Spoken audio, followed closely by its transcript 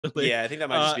Yeah, I think that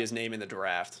might just be his name in the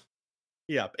draft.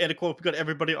 Yeah, and of course we got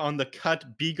everybody on the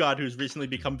cut. B-God, who's recently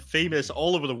become famous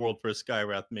all over the world for a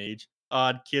Skywrath mage.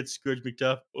 Odd Kid, Scourge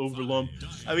McDuff, Overloam.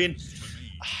 I mean,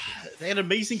 they had an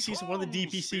amazing season one of the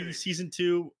DPC. Season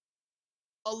two,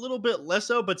 a little bit less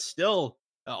so, but still,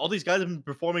 all these guys have been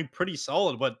performing pretty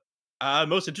solid. What I'm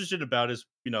most interested about is,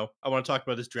 I want to talk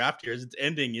about this draft here. As it's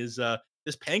ending, is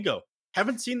this Pango.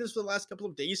 Haven't seen this for the last couple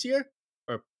of days here,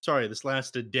 or sorry, this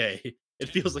last day. It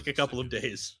feels like a couple of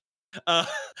days. Uh,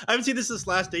 I haven't seen this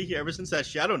last day here ever since that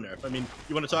shadow nerf. I mean,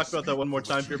 you want to talk about that one more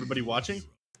time for everybody watching?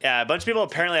 Yeah, a bunch of people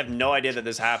apparently have no idea that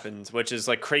this happened, which is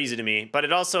like crazy to me. But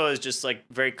it also is just like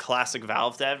very classic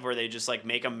Valve dev where they just like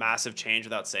make a massive change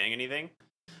without saying anything.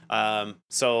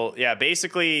 So yeah,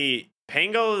 basically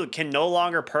Pango can no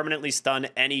longer permanently stun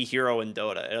any hero in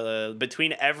Dota.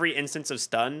 Between every instance of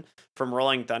stun from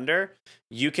Rolling Thunder,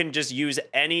 you can just use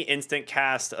any instant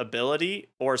cast ability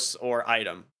or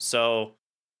item. So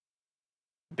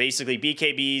basically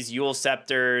BKBs, Yule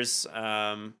Scepters,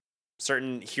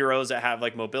 certain heroes that have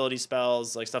like mobility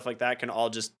spells, like stuff like that, can all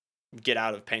just get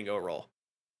out of Pango roll.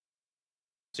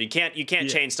 So you can't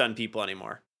chain stun people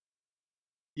anymore.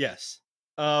 Yes.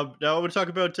 Now I want to talk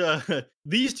about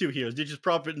these two heroes, Nature's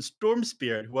Prophet and Storm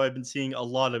Spirit, who I've been seeing a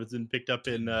lot of. It's been picked up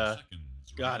in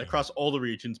across all the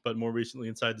regions, but more recently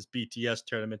inside this BTS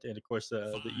tournament and of course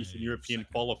the Eastern European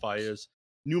qualifiers.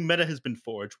 New meta has been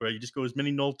forged where you just go as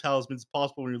many null talismans as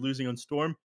possible when you're losing on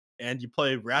Storm, and you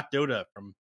play Rat Dota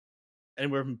from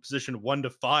anywhere from position 1 to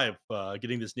 5,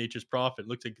 getting this Nature's Prophet.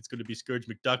 Looks like it's going to be Scourge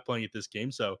McDuck playing at this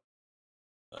game, so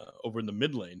over in the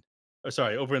mid lane. Or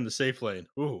sorry, over in the safe lane.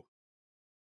 Ooh.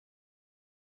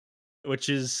 Which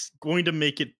is going to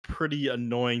make it pretty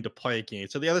annoying to play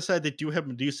against. So the other side, they do have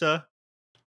Medusa.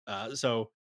 So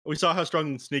we saw how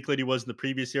strong Snake Lady was in the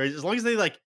previous series. As long as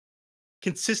they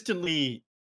consistently,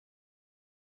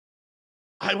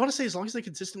 I want to say, as long as they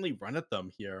consistently run at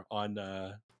them here on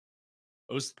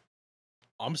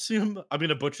Omsium. I'm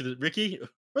gonna butcher the Ricky.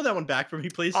 Throw that one back for me,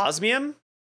 please. Osmium?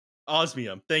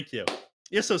 Osmium. Thank you.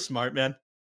 You're so smart, man.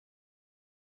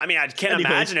 I mean, I can't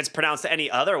imagine it's pronounced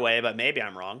any other way, but maybe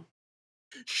I'm wrong.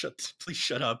 Please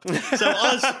shut up. So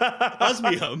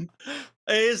Osmium,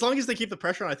 as long as they keep the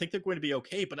pressure on, I think they're going to be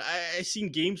okay. But I've seen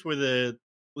games where the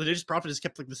Religious Prophet has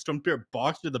kept like the Storm Spirit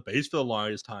boxed to the base for the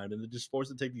longest time, and they're just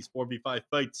forced to take these 4v5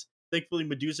 fights. Thankfully,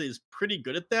 Medusa is pretty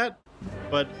good at that,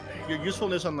 but your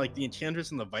usefulness on like the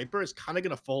Enchantress and the Viper is kind of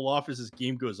going to fall off as this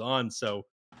game goes on. So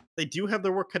they do have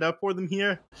their work cut out for them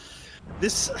here.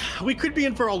 We could be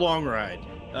in for a long ride.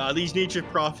 These Nature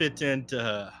Prophet and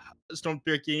Storm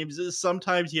Spirit games,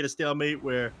 sometimes you get a stalemate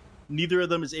where neither of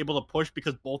them is able to push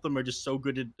because both of them are just so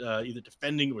good at either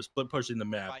defending or split pushing the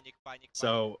map.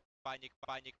 So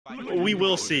we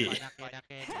will see.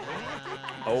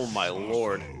 Oh my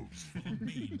lord.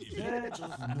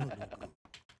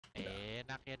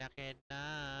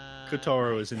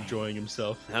 Kotaro is enjoying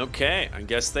himself. Okay, I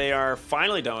guess they are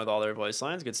finally done with all their voice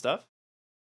lines. Good stuff.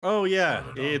 Oh yeah,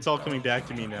 it's all coming back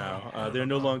to me now. They're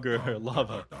no longer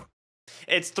lava.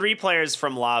 It's 3 players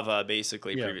from Lava,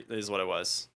 basically, Yeah. is what it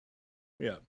was.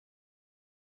 Yeah.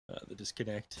 The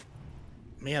disconnect.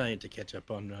 Man, I need to catch up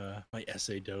on my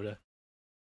essay Dota.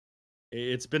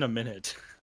 It's been a minute.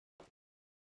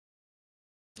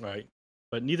 All right.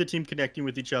 But neither team connecting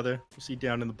with each other. You see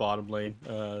down in the bottom lane.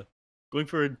 Going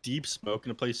for a deep smoke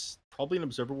and a place, probably an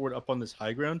observer ward up on this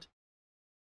high ground.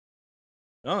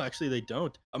 No, actually they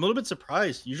don't. I'm a little bit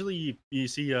surprised. Usually you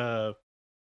see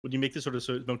when you make this sort of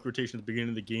smoke rotation at the beginning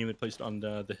of the game, they placed on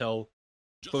the hill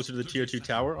closer to the tier 2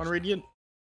 tower on Radiant.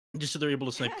 Just so they're able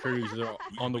to snipe carries either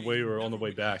on the way or on the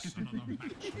way back.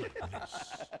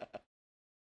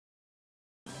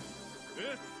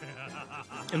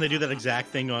 And they do that exact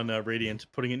thing on Radiant,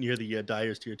 putting it near the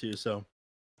Dyer's tier 2. So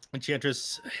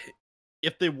Enchantress,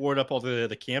 if they ward up all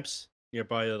the camps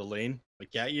nearby the lane,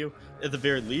 like at you, at the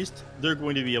very least, they're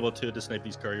going to be able to snipe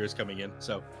these couriers coming in.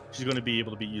 So she's going to be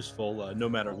able to be useful no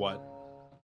matter what.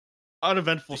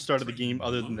 Uneventful start of the game.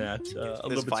 Other than that, a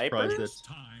little bit surprised that.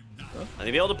 Are they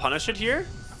be able to punish it here?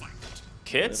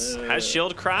 Kits has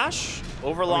shield crash.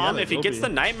 Overlom, if he gets the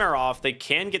Nightmare off, they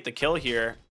can get the kill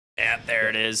here. Yeah, there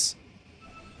it is.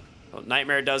 Well,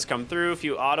 Nightmare does come through, a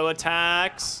few auto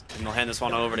attacks, and they'll hand this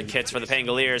one over to Kits for the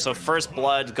Pangolier. So first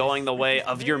blood going the way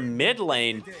of your mid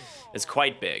lane is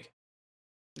quite big.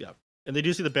 Yeah, and they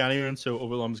do see the bounty run, so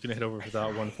Overlom is going to head over for that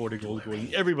 140 gold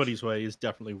going everybody's way is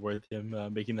definitely worth him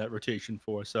making that rotation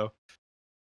for. So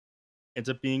ends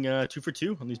up being 2 for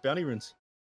 2 on these bounty runs.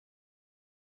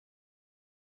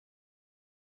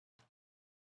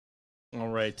 All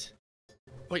right.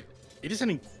 Wait, it is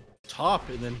sending top,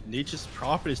 and then Nature's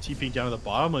Prophet is TPing down to the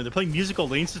bottom lane. They're playing musical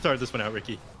lanes to start this one out,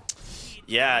 Ricky.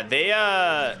 Yeah, they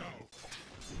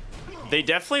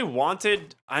definitely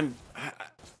wanted. I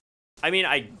mean,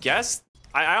 I guess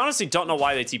I honestly don't know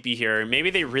why they TP here. Maybe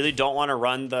they really don't want to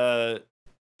run the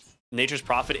Nature's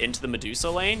Prophet into the Medusa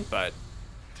lane, but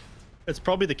it's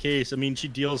probably the case. I mean, she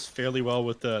deals fairly well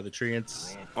with the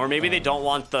treants. Or maybe they don't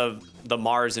want the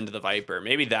Mars into the Viper.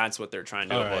 Maybe that's what they're trying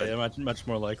to avoid. Right, much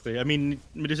more likely. I mean,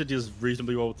 Medusa deals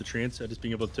reasonably well with the treants, just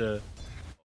being able to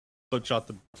shot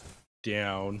them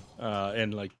down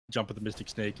and like jump with the Mystic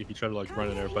Snake if you try to like run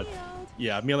in there. But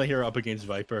yeah, melee here up against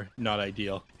Viper, not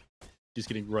ideal. Just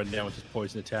getting run down with this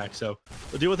poison attack. So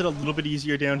we'll deal with it a little bit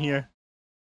easier down here.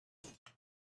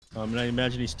 And I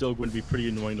imagine he's still going to be pretty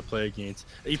annoying to play against.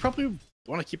 You probably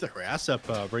want to keep the harass up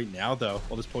right now, though,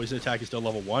 while this poison attack is still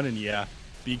level 1. And yeah,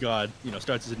 B-God,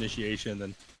 starts his initiation,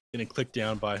 then getting clicked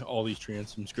down by all these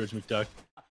treants from Scourge McDuck.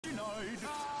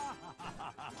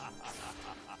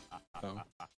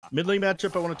 Mid lane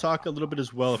matchup, I want to talk a little bit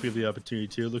as well if you have the opportunity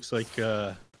to. It looks like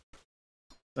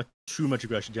not too much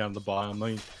aggression down the bottom. I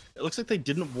mean, it looks like they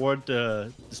didn't ward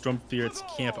the Storm Spirit's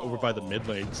camp over by the mid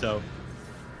lane, so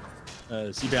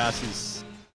Seabass is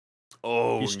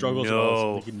he struggles a lot,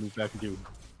 so they can move back and do.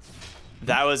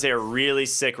 That was a really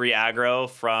sick re-aggro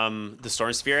from the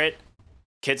Storm Spirit.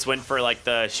 Kits went for like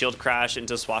the shield crash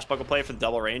into swashbuckle play for the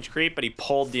double range creep, but he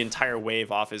pulled the entire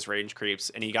wave off his range creeps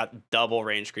and he got double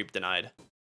range creep denied.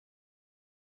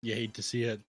 You hate to see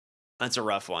it. That's a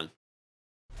rough one.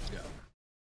 Yeah.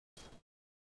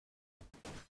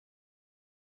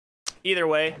 Either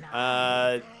way,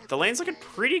 the lane's looking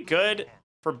pretty good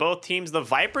for both teams. The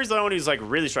Viper's the one who's like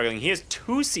really struggling. He has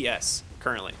 2 CS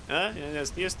currently. He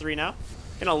has 3 now.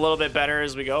 Getting a little bit better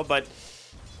as we go, but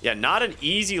yeah, not an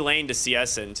easy lane to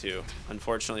CS into,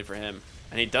 unfortunately for him.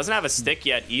 And he doesn't have a stick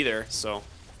yet either, so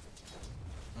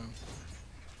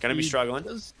gonna be struggling.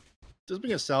 Does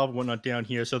bring a salve and whatnot down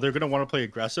here, so they're gonna want to play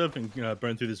aggressive and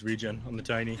burn through this regen on the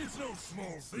Tiny.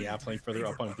 Yeah, playing further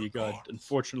up on B-God.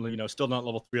 Unfortunately, still not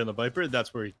level 3 on the Viper.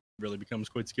 That's where he really becomes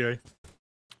quite scary.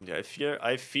 Yeah,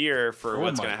 I fear for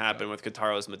what's gonna happen with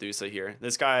Kataro's Medusa here.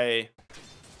 This guy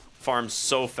farms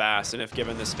so fast, and if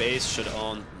given the space, should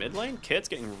own mid lane. Kid's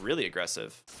getting really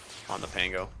aggressive on the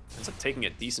Pango. Ends up taking a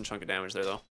decent chunk of damage there,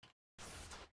 though.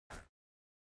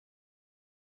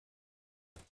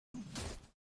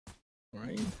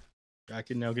 Alright.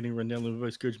 Back in now, getting run down a little bit by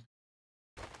Scourge.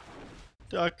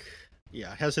 Duck.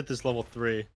 Yeah, has hit this level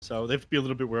 3, so they have to be a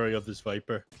little bit wary of this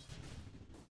Viper.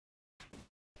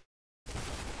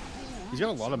 He's got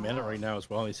a lot of mana right now as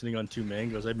well. He's sitting on 2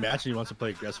 mangoes. I imagine he wants to play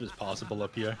aggressive as possible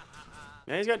up here.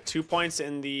 Yeah, he's got 2 points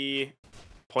in the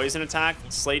poison attack.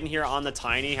 Sladen here on the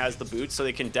Tiny has the boots, so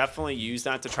they can definitely use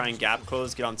that to try and gap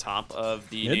close, get on top of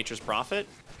the Nature's Prophet.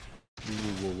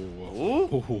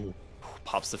 Ooh.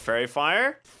 Pops the Fairy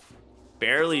Fire.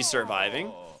 Barely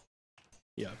surviving.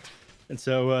 Yeah. And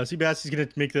so Seabass is going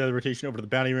to make the rotation over to the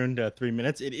bounty rune 3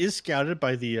 minutes. It is scouted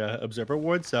by the Observer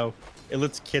Ward, so it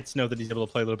lets Kits know that he's able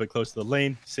to play a little bit close to the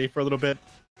lane, safe for a little bit.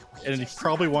 And he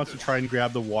probably wants to try and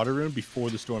grab the water rune before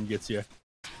the storm gets here.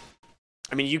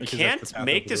 I mean, you can't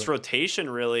make this rotation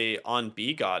really on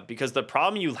B-God, because the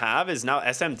problem you have is now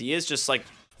SMD is just like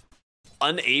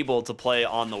unable to play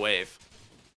on the wave.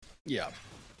 Yeah.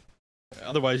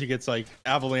 Otherwise, he gets like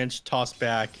avalanche, tossed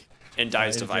back, and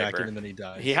dies to Viper. And then he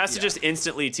dies. He has to just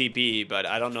instantly TP, but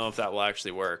I don't know if that will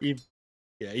actually work.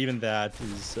 Yeah, even that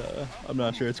is, I'm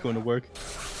not sure it's going to work.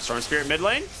 Storm Spirit mid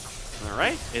lane. All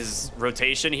right. His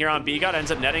rotation here on B-God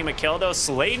ends up netting him a kill, though.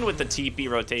 Sladen with the TP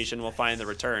rotation will find the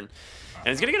return. And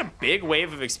he's going to get a big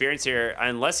wave of experience here,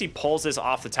 unless he pulls this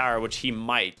off the tower, which he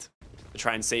might, to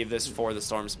try and save this for the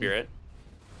Storm Spirit.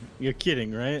 You're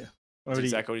kidding, right? That's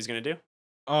exactly what he's going to do.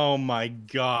 Oh my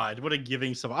god, what a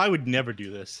giving sum. I would never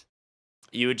do this.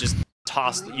 You would just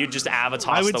toss, you'd just Ava-toss the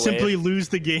wave. I would simply lose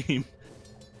the game.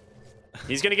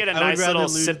 He's going to get a nice little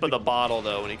sip of the bottle,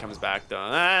 though, when he comes back,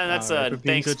 though. That's a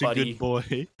thanks, such buddy. A good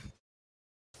boy.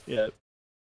 Yeah.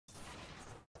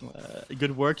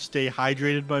 Good work. Stay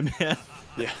hydrated, my man.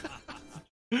 Yeah.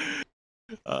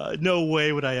 No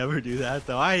way would I ever do that,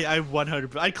 though. I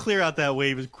 100%. I clear out that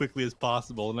wave as quickly as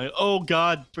possible. And oh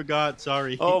god, forgot.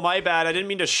 Sorry. Oh, my bad. I didn't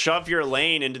mean to shove your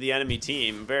lane into the enemy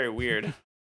team. Very weird.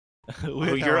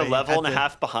 Oh, you're a level and a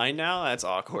half behind now? That's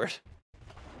awkward.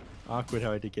 Awkward how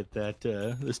I had to get that.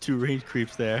 There's 2 range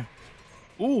creeps there.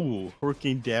 Ooh,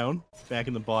 Hurricane down. Back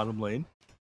in the bottom lane.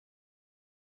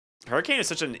 Hurricane is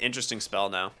such an interesting spell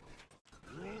now.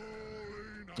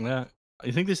 Yeah.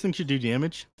 You think this thing should do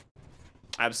damage?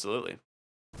 Absolutely.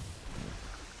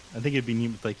 I think it'd be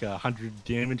neat with like 100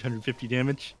 damage, 150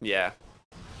 damage. Yeah.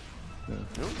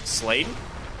 Sladen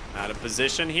out of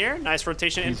position here. Nice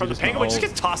rotation in Easy from the to Penguin. Just hold.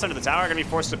 gets tossed under the tower. Gonna be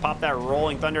forced to pop that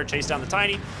Rolling Thunder, chase down the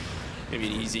Tiny. Maybe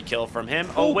an easy kill from him.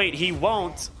 Oh, wait, he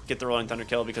won't get the Rolling Thunder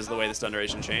kill because of the way this Thunder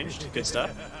duration changed. Good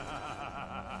stuff.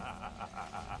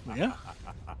 Yeah.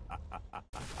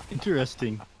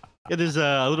 Interesting. Yeah, there's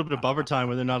a little bit of buffer time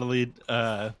where they're not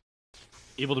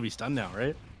able to be stunned now,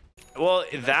 right? Well,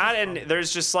 that and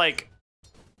there's just like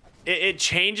it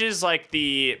changes like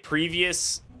the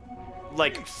previous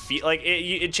like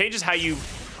it changes how you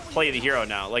play the hero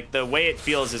now. Like the way it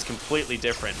feels is completely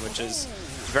different, which is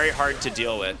very hard to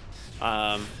deal with.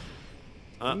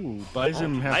 Ooh, buys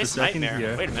him half a Nice second nightmare.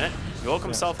 here. Wait a minute. He woke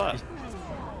himself up.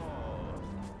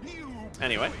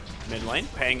 Anyway, mid lane,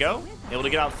 Pango able to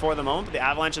get out for the moment, but the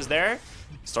avalanche is there.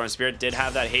 Storm Spirit did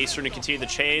have that haste rune to continue the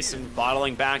chase and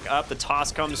bottling back up. The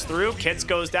toss comes through. Kits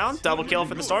goes down. Double kill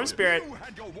for the Storm Spirit.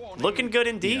 Looking good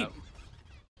indeed.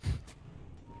 Yeah.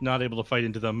 Not able to fight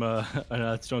into them.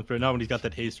 Storm Spirit. Not when he's got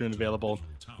that haste rune available.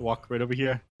 Walk right over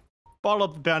here. Bottle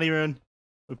up the bounty rune.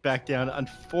 Move back down.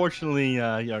 Unfortunately, he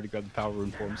already grabbed the power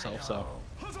rune for himself, so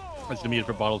that's gonna be it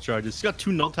for bottle charges. He's got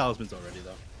 2 null talismans already,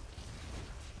 though.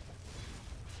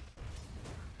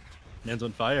 Man's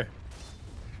on fire.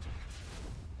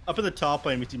 Up in the top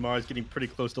lane, we see Mars getting pretty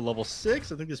close to level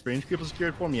 6. I think this range creep will secure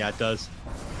it for him. Yeah, it does.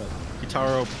 But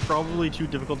Guitarro probably too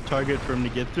difficult to target for him to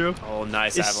get through. Oh,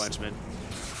 nice avalanche, man.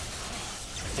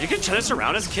 Did he get turn this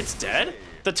around? His kid's dead?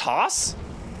 The toss?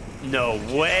 No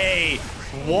way.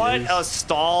 What a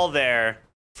stall there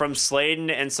from Sladen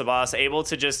and Sabas, able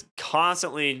to just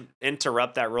constantly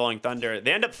interrupt that Rolling Thunder.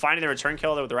 They end up finding the return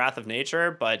kill with the Wrath of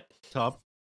Nature, but Top.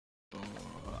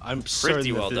 I'm pretty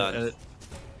certain well done.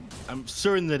 I'm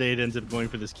certain that Aid ends up going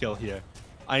for this kill here.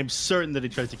 I'm certain that he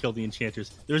tries to kill the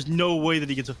enchanters. There's no way that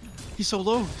he gets a... He's so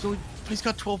low. He's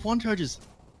got 12 1 charges.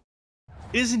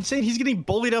 It is insane. He's getting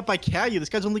bullied up by Caillou. This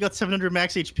guy's only got 700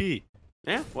 max HP.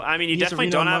 yeah, well, I mean, you definitely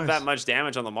don't have that much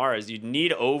damage on the Mars. You'd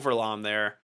need Overlom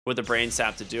there with the Brain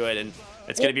Sap to do it, and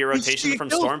it's going to be a rotation from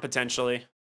Storm potentially.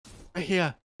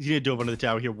 Yeah, he's going to dove under the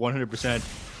tower here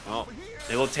 100%. Well,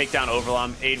 they will take down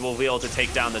Overlom. Aid will be able to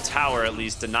take down the tower, at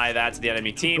least deny that to the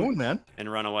enemy team, Going, man.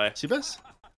 and run away. See this?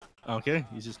 Okay,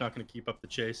 he's just not going to keep up the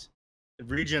chase.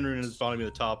 Regen rune is bottom of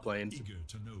the top lane.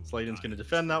 Sladen's going to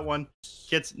defend that one.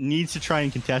 Kits needs to try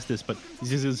and contest this, but he's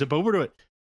just going to zip over to it.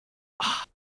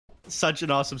 Such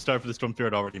an awesome start for the Storm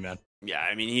Spirit already, man. Yeah,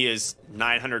 I mean, he is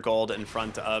 900 gold in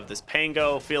front of this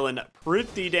Pango, feeling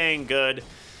pretty dang good.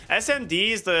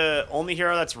 SMD is the only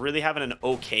hero that's really having an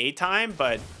okay time,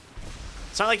 but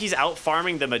it's not like he's out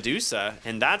farming the Medusa,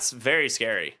 and that's very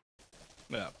scary.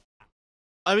 Yeah.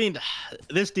 I mean,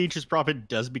 this Dietrich's Prophet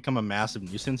does become a massive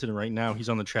nuisance, and right now he's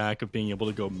on the track of being able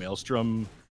to go Maelstrom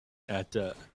at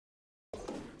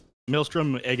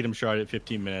Maelstrom Aghanim Shard at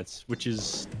 15 minutes, which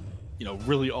is, you know,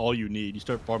 really all you need. You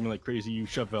start farming like crazy, you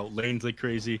shove out lanes like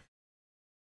crazy.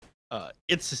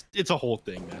 It's a whole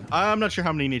thing, man. I'm not sure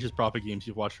how many Nature's Prophet games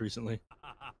you've watched recently.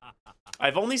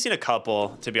 I've only seen a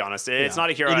couple, to be honest. It's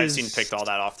not a hero I've seen picked all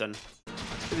that often.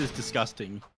 It is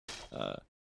disgusting.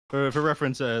 For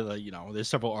reference, you know, there's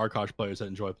several Arkosh players that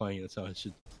enjoy playing it, so it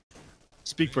should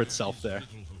speak for itself there.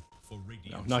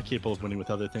 You know, not capable of winning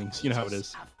with other things. You know how it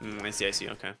is. I see,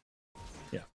 okay.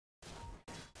 Yeah.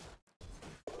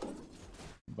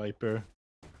 Viper.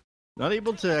 Not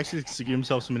able to actually secure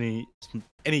himself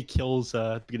any kills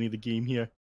at the beginning of the game here.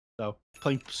 So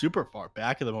playing super far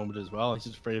back at the moment as well. He's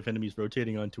just afraid of enemies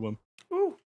rotating onto him.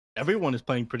 Ooh. Everyone is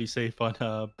playing pretty safe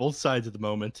on both sides at the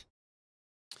moment.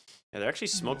 Yeah, they're actually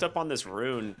smoked up on this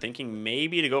rune, thinking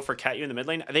maybe to go for Cat U in the mid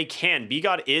lane. They can.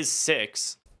 B-God is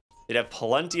 6. They'd have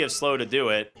plenty of slow to do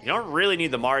it. You don't really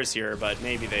need the Mars here, but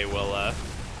maybe they will...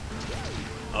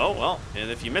 Oh, well,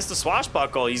 and if you miss the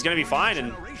swashbuckle, he's going to be fine,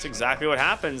 and that's exactly what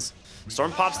happens.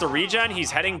 Storm pops the regen. He's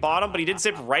heading bottom, but he did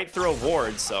zip right through a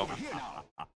ward, so...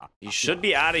 He should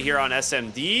be out of here on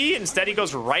SMD. Instead, he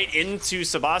goes right into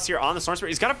Sabas here on the Storm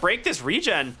Spirit. He's got to break this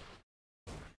regen.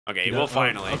 Okay, he will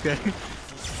finally. Okay.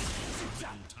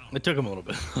 It took him a little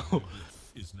bit. All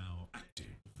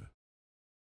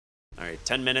right,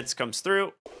 10 minutes comes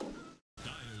through.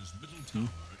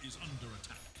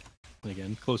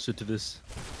 Again, closer to this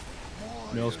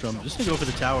Maelstrom. Just gonna go for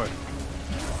the tower.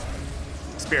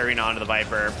 Spearing onto the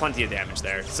Viper, plenty of damage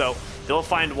there. So they'll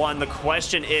find one. The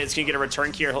question is, can you get a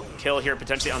return kill here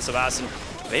potentially on Sebastian?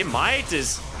 They might.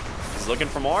 He's looking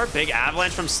for more. Big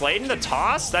avalanche from Sladen. The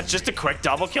toss. That's just a quick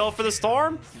double kill for the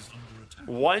Storm.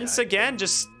 Once again,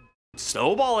 just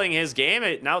snowballing his game.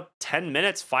 Now 10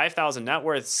 minutes, 5,000 net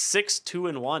worth,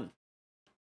 6-2-1.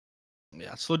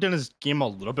 Yeah, slowed down his game a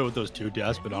little bit with those 2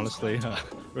 deaths, but honestly,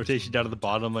 rotation down to the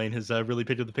bottom lane has really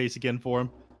picked up the pace again for him.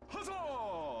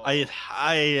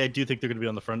 I do think they're going to be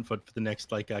on the front foot for the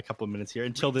next like a couple of minutes here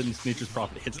until then Nature's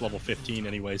Prophet hits level 15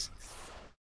 anyways.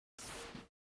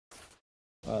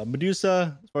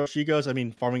 Medusa, as far as she goes, I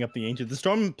mean, farming up the Ancient. The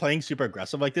Storm playing super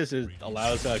aggressive like this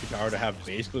allows Katara to have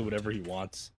basically whatever he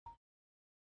wants.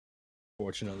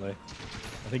 Fortunately.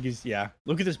 I think he's, yeah.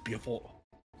 Look at this beautiful...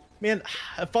 Man,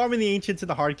 farming the Ancients in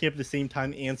the hard camp at the same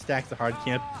time and stacks the hard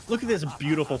camp. Look at this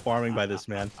beautiful farming by this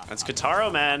man. That's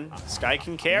Kataro, man. This guy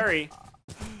can carry.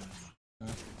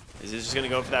 Is he just going to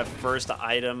go for that first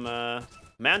item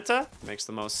Manta? Makes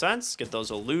the most sense. Get those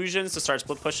illusions to start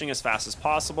split pushing as fast as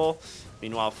possible.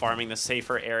 Meanwhile, farming the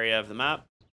safer area of the map.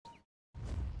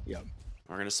 Yep.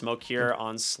 We're going to smoke here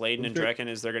on Sladen and Drekken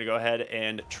as they're going to go ahead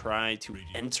and try to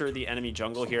enter the enemy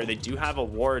jungle here. They do have a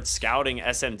ward scouting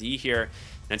SMD here.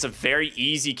 And it's a very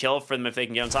easy kill for them if they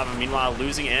can get on top of him. Meanwhile,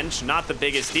 losing Inch, not the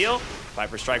biggest deal.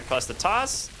 Viper Strike plus the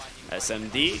toss.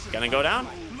 SMD going to go down.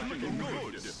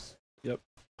 Yep.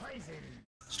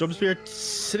 Storm Spirit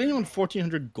sitting on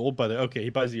 1,400 gold by the... Okay, he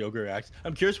buys the Ogre Axe.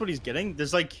 I'm curious what he's getting.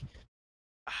 There's like...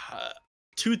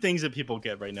 2 things that people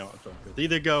get right now on Storm Spirit. They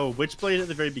either go Witchblade at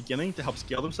the very beginning to help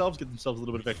scale themselves, get themselves a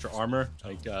little bit of extra armor,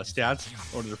 like stats,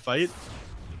 in order to fight.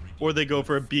 Or they go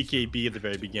for a BKB at the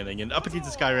very beginning. And up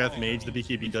against the Skywrath Mage, the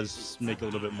BKB does make a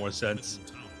little bit more sense.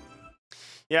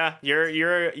 Yeah,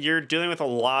 you're dealing with a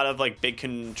lot of like big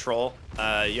control.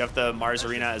 You have the Mars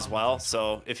Arena as well,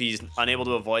 so if he's unable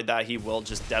to avoid that, he will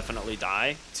just definitely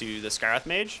die to the Skywrath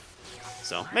Mage.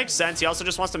 So makes sense. He also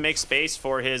just wants to make space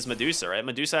for his Medusa, right?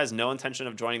 Medusa has no intention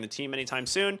of joining the team anytime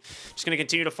soon. Just gonna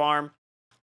continue to farm,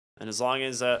 and as long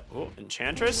as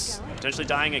Enchantress potentially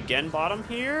dying again bottom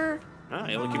here. Oh,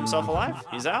 he'll keep himself alive.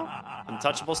 He's out.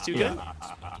 Untouchable's too good.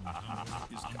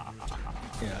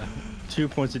 Yeah. 2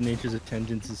 points of Nature's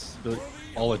Attendance is really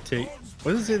all it takes.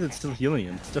 What does it say that's still healing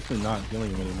him? It's definitely not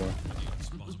healing him anymore.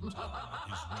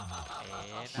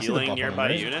 Healing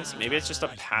nearby units? Maybe it's just a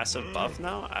passive buff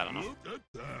now? I don't know.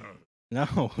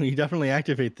 No, you definitely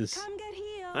activate this.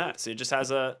 Yeah, so he just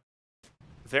has a...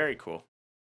 Very cool.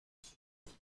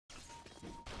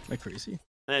 Am I crazy?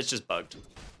 And it's just bugged.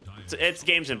 It's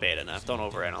games in beta enough. Don't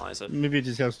overanalyze it. Maybe it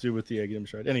just has to do with the Aghanim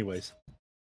Shard. Anyways.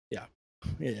 Yeah.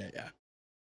 Yeah.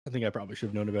 I think I probably should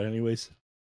have known about it anyways.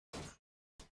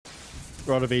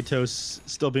 Rod of Atos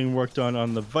still being worked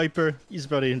on the Viper. He's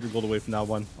about 800 gold away from that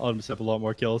one. I'll have a lot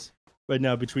more kills. Right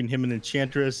now, between him and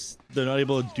Enchantress, they're not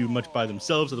able to do much by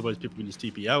themselves, otherwise people can just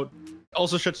TP out.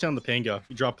 Also shuts down the Panga.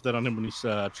 You drop that on him when he's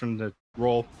trying to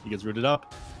roll. He gets rooted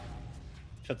up.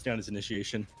 Shuts down his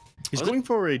initiation. He's going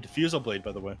for a Diffusal Blade,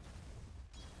 by the way.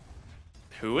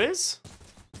 Who is?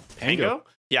 Pango?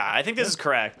 Yeah, I think this is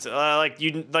correct.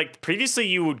 Like previously,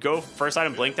 you would go first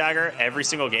item Blink Dagger every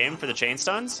single game for the chain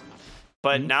stuns,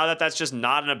 but now that that's just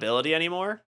not an ability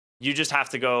anymore, you just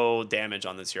have to go damage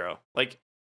on this hero. Like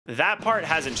that part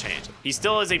hasn't changed. He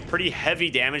still is a pretty heavy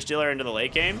damage dealer into the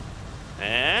late game.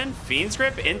 And Fiend's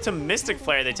Grip into Mystic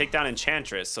Flare. They take down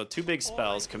Enchantress. So 2 big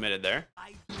spells committed there.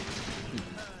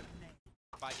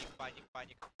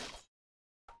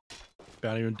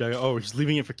 Oh, he's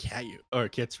leaving it for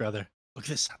Kits rather. Look at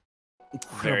this.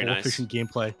 Incredible, very nice. Efficient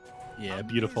gameplay. Yeah,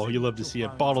 beautiful. You love to see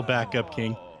it. Bottle back up,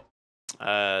 King.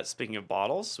 Speaking of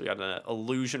bottles, we got an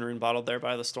Illusion Rune bottled there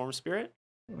by the Storm Spirit.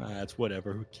 That's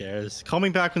whatever. Who cares? Call me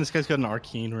back when this guy's got an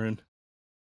Arcane Rune.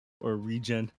 Or a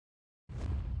Regen.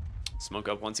 Smoke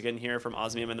up once again here from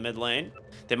Osmium in the mid lane.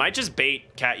 They might just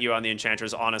bait Cat-Yu on the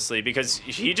Enchantress, honestly, because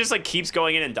he just like keeps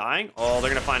going in and dying. Oh, they're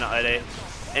gonna find Ade.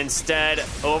 Instead,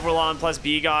 Overlord plus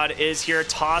B-God is here.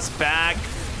 Toss back.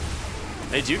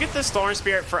 They do get the Storm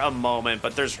Spirit for a moment,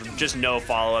 but there's just no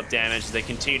follow-up damage. They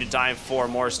continue to dive for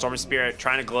more Storm Spirit,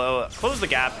 trying to close the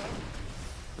gap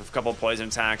with a couple of poison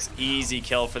attacks. Easy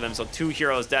kill for them. So 2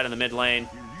 heroes dead in the mid lane.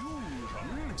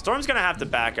 Storm's gonna have to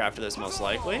back after this most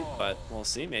likely, but we'll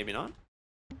see. Maybe not.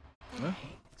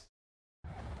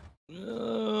 I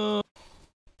don't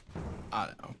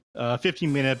know.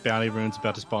 15-minute bounty rune's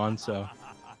about to spawn, so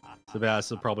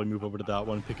Sebastian will probably move over to that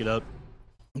one, pick it up,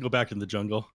 and go back in the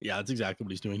jungle. Yeah, that's exactly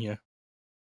what he's doing here.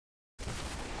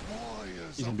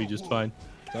 He's gonna be just fine.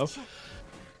 So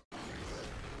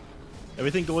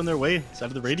everything going their way. Side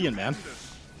of the Radiant, man.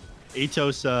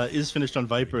 Atos is finished on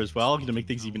Viper as well, going to make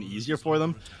things even easier for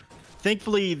them.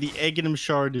 Thankfully, the Aghanim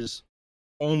Shard is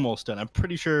almost done. I'm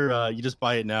pretty sure you just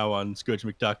buy it now on Scourge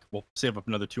McDuck. We'll save up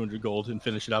another 200 gold and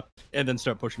finish it up, and then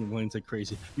start pushing lanes like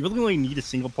crazy. You really only need a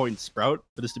single point Sprout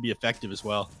for this to be effective as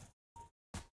well.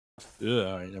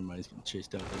 Alright, never mind. He's getting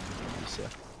chased out.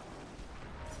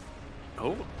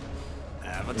 Oh,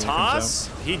 Toss.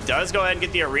 He does go ahead and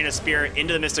get the Arena Spear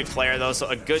into the Mystic Flare, though, so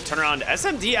a good turnaround.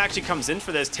 SMD actually comes in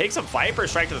for this, takes a Viper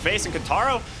Strike to the face, and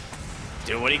Kentaro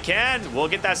do what he can. We'll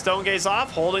get that Stone Gaze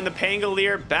off, holding the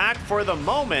Pangolier back for the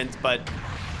moment, but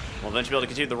we'll eventually be able to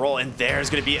continue the roll, and there's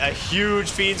going to be a huge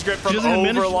Fiend's Grip from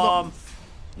Overlom.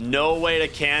 No way to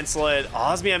cancel it.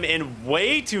 Osmium in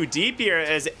way too deep here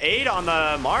as 8 on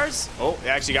the Mars. Oh, he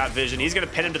actually got vision. He's going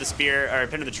to pin him to the spear, or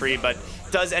pin to the tree, but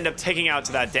does end up taking out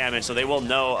to that damage, so they will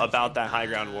know about that high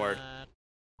ground ward.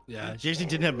 Yeah, she actually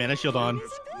didn't have Mana Shield on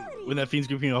when that Fiend's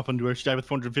grouping up onto her. She died with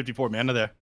 454 mana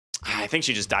there. I think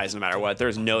she just dies no matter what.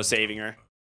 There's no saving her.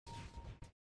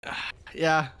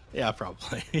 Yeah,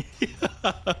 probably.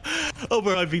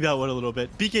 Overhyping that one a little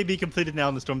bit. BKB completed now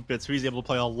in the Storm Pit, so he's able to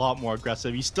play a lot more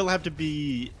aggressive. You still have to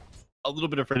be a little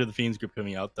bit afraid of the Fiend's Grip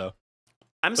coming out, though.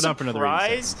 I'm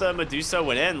surprised the Medusa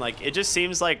went in. Like, it just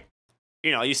seems like,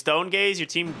 you know, you Stone Gaze, your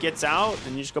team gets out,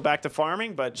 and you just go back to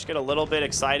farming, but just get a little bit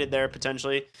excited there,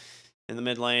 potentially, in the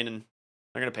mid lane, and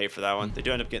they're going to pay for that one. They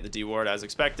do end up getting the D ward as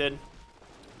expected.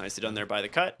 Nicely done there by the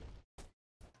cut.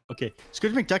 Okay,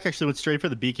 Scourge McDuck actually went straight for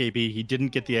the BKB. He didn't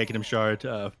get the Aghanim Shard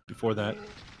before that.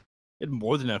 He had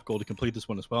more than enough gold to complete this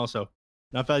one as well, so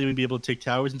not valuing to be able to take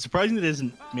towers. And surprising that it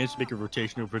hasn't managed to make a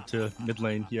rotation over to mid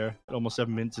lane here at almost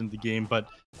 7 minutes into the game, but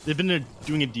they've been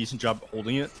doing a decent job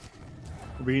holding it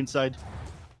over inside.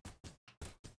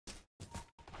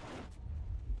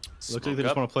 Looks like they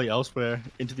just want to play elsewhere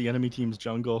into the enemy team's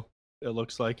jungle, it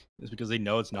looks like. It's because they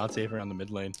know it's not safe around the mid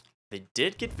lane. They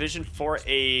did get vision for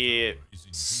a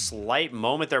slight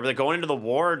moment there, but they're going into the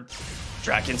ward.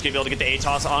 Draken's gonna be able to get the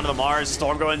ATOS onto the Mars.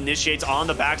 Stormglow initiates on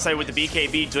the backside with the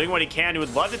BKB, doing what he can. He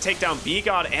would love to take down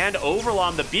B-God and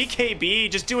Overlom. The BKB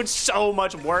just doing so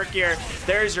much work here.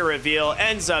 There's your reveal.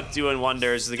 Ends up doing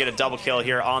wonders. They get a double kill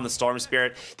here on the Storm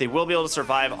Spirit. They will be able to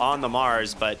survive on the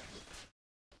Mars, but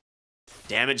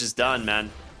damage is done, man.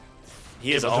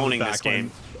 He is owning this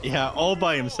game. Yeah, all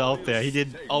by himself there. He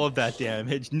did all of that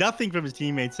damage. Nothing from his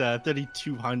teammates.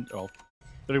 3,200, oh,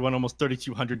 31, almost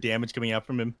 3,200 damage coming out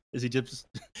from him as he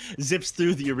zips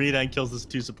through the arena and kills his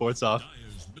 2 supports off.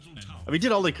 I mean, he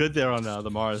did all they could there on the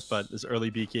Mars, but this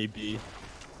early BKB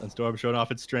and Storm showing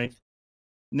off its strength.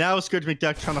 Now Scourge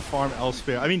McDuck trying to farm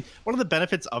elsewhere. I mean, one of the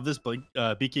benefits of this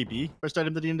BKB first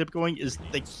item that he ended up going is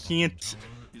they can't.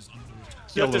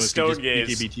 You have to Stone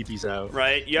Gaze. BKB TP's out.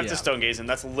 Right? You have to Stone Gaze, and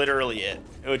that's literally it,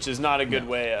 which is not a good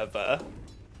way of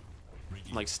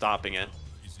like stopping it.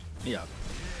 Yeah,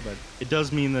 but it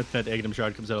does mean that that Aghanim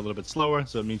Shard comes out a little bit slower,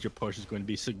 so it means your push is going to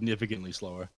be significantly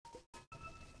slower.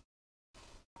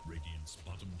 Radiant's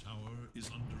bottom tower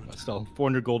is under still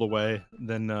 400 gold away.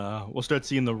 Then we'll start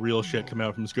seeing the real shit come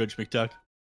out from Scourge McDuck.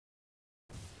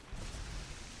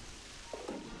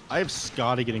 I have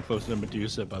Scotty getting closer to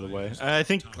Medusa, by the way. I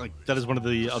think like that is one of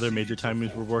the other major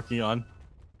timings we're working on.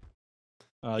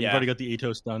 You've already got the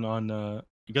Atos done on.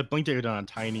 You got Blink Dagger done on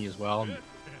Tiny as well.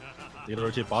 They gotta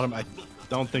rotate bottom. I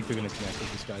don't think they're gonna connect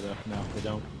with this guy though. No, they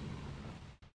don't.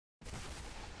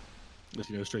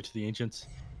 Just go straight to the Ancients.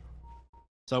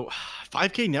 So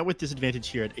 5k net with disadvantage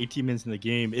here at 18 minutes in the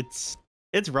game. It's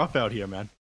rough out here, man.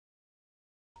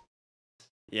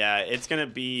 Yeah, it's gonna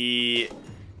be,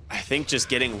 I think, just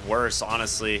getting worse,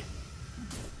 honestly.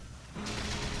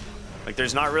 Like,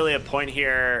 there's not really a point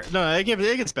here. No, it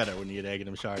gets better when you get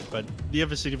Aghanim Shard, but you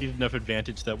have a significant enough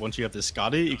advantage that once you have the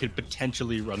Scotty, you could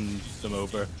potentially run them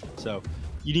over. So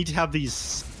you need to have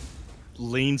these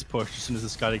lanes pushed as soon as the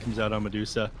Scotty comes out on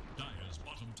Medusa.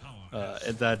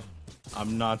 And that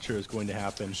I'm not sure is going to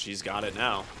happen. She's got it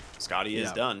now. Scotty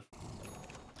is done.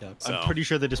 Yeah, so. I'm pretty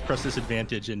sure they just press this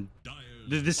advantage, and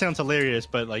this sounds hilarious,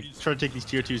 but like, try to take these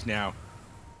tier 2s now.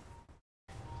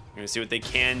 We're gonna see what they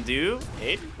can do.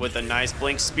 Abe with a nice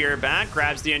blink spear back,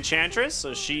 grabs the Enchantress,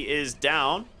 so she is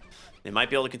down. They might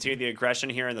be able to continue the aggression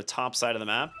here in the top side of the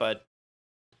map, but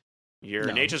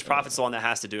Nature's Prophet's the one that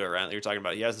has to do it, right? You're talking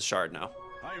about. He has the shard now.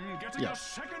 I'm getting a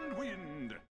second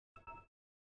wind.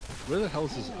 Where the hell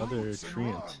is this other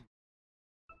treant?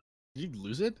 Did you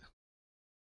lose it?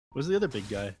 Where's the other big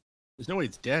guy? There's no way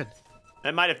it's dead.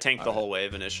 It might have tanked the whole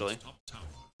wave initially.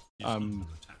 I'm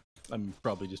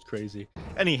probably just crazy.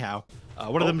 Anyhow,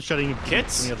 one of them shutting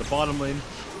Kits at the bottom lane.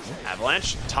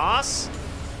 Avalanche, toss,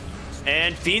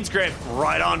 and Fiend's Grip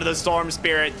right onto the Storm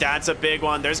Spirit. That's a big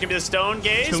one. There's gonna be the Stone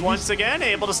Gaze once again,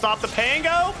 able to stop the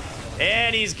Pango,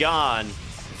 and he's gone.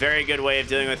 Very good way of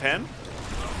dealing with him.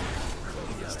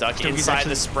 Stuck inside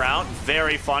the Sprout.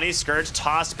 Very funny. Scourge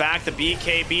tossed back. The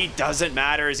BKB doesn't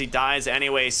matter as he dies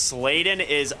anyway. Sladen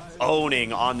is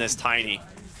owning on this Tiny.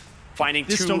 Finding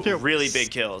two really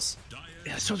big kills.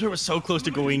 Yeah, Stormspirit was so close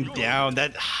to going down.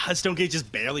 That Stone Gate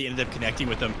just barely ended up connecting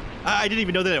with him. I didn't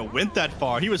even know that it went that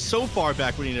far. He was so far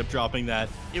back when he ended up dropping that.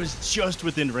 It was just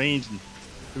within range, and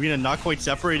Arena not quite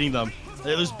separating them.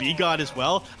 It was B-God as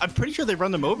well. I'm pretty sure they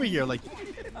run them over here. Like,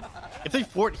 if they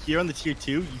fort here on the tier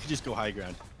 2, you could just go high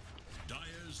ground.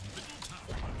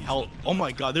 Hell, oh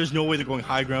my god, there's no way they're going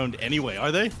high ground anyway,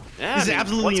 are they? Yeah, this is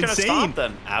absolutely what's insane. Gonna stop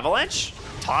them? Avalanche?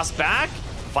 Toss back?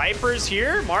 Viper's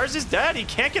here? Mars is dead. He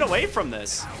can't get away from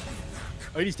this.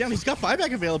 Oh, he's down. He's got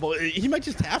buyback available. He might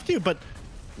just have to, but...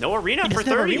 No Arena for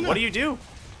 30. What do you do?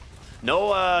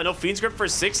 No Fiend's Grip for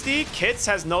 60. Kits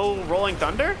has no Rolling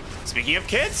Thunder. Speaking of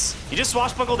Kits, he just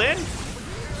swashbuckled in.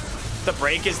 The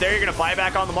break is there. You're going to buy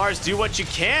back on the Mars. Do what you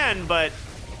can, but...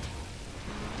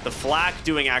 The Flak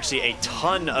doing actually a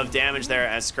ton of damage there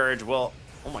as Scourge will...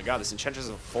 Oh my god, this Enchantress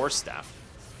is a Force Staff.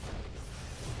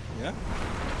 Yeah.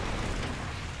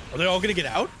 Are they all going to get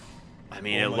out? I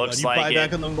mean, oh it looks god, like buy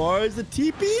back on the Mars. The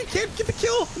TP can't get the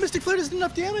kill. The Mystic Flare doesn't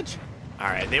enough damage. All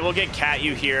right, they will get Cat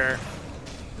you here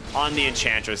on the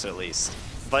Enchantress at least.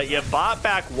 But you bought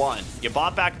back one. You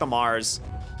bought back the Mars.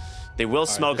 They will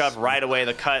smoke up right away.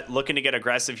 The Cut looking to get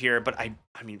aggressive here, but I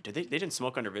mean, they didn't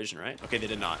smoke under vision, right? Okay, they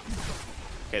did not.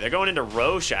 Okay, they're going into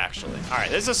Roche actually. All right,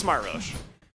 this is a smart Roche.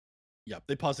 Yep,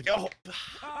 they paused the game. Oh.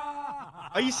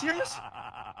 Are you serious?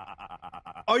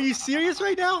 Are you serious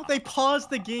right now? They paused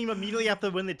the game immediately after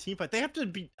they win the team fight. They have to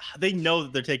be. They know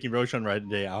that they're taking Roshan right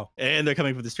now, and they're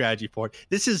coming with the strategy for it.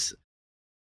 This is.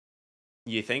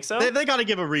 You think so? They got to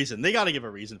give a reason. They got to give a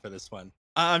reason for this one.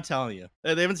 I'm telling you,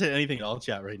 they haven't said anything at all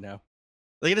chat right now.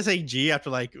 They're gonna say G after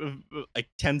like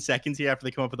 10 seconds here after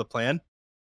they come up with a plan.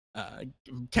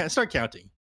 Can't start counting.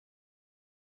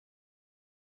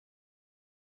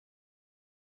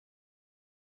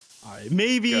 All right,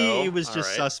 maybe it was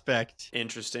just suspect.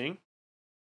 Interesting.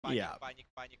 Yeah.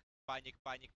 Panic.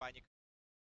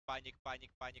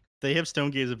 They have Stone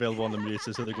Gaze available on the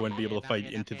Medusa, so they're going to be able to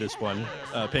fight into this one.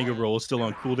 Pango Roll is still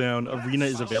on cooldown. Arena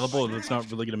is available, and it's not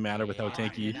really going to matter with how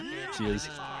tanky she is.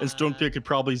 And Stormspirit could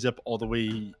probably zip all the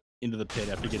way into the pit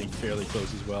after getting fairly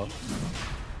close as well.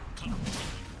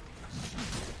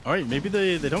 All right, maybe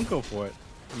they don't go for it.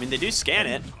 I mean, they do scan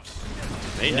it.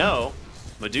 They know.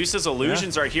 Medusa's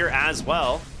illusions are here as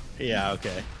well. Yeah,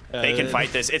 okay. They can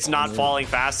fight this. It's not falling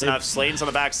fast enough. Sladen's on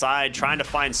the backside, trying to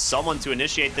find someone to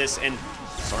initiate this, and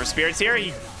Storm Spirit's here.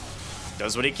 He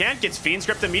does what he can, gets Fiend's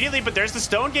Grip immediately, but there's the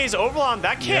Stone Gaze Overlong.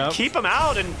 That can't keep him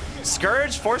out, and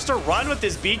Scourge forced to run with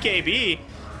his BKB.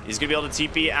 He's going to be able to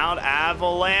TP out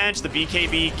Avalanche. The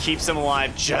BKB keeps him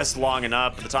alive just long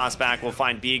enough. The toss back will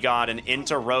find B-God and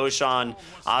into Roshan.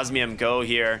 Osmium go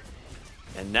here.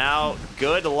 And now,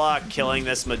 good luck killing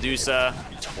this Medusa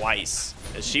twice.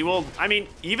 As she will, I mean,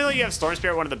 even though you have Storm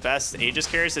Spirit, one of the best Aegis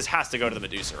carriers, this has to go to the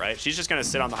Medusa, right? She's just going to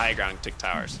sit on the high ground and tick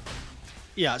towers.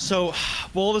 Yeah, so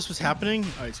while all this was happening,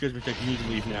 all right, excuse me, you need to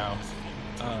leave now.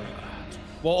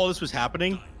 While all this was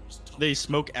happening, they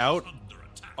smoke out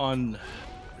on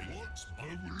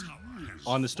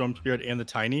the Storm Spirit and the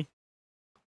Tiny.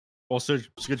 Also,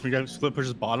 split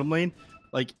pushes bottom lane.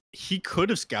 Like, he could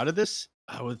have scouted this,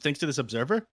 thanks to this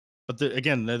observer. But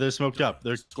again, they're smoked up.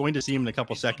 They're going to see him in a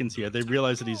couple seconds here. They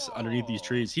realize that he's underneath these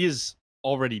trees. He is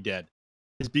already dead.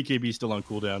 His BKB is still on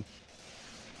cooldown.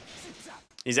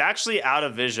 He's actually out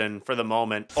of vision for the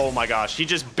moment. Oh my gosh, he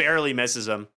just barely misses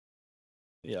him.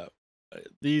 Yeah.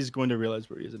 He's going to realize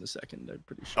where he is in a second, I'm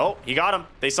pretty sure. Oh, he got him.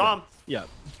 They saw him. Yeah.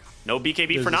 No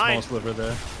BKB There's for a 9. small sliver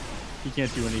there. He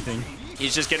can't do anything.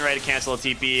 He's just getting ready to cancel a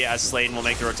TP as Sladen will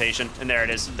make the rotation. And there it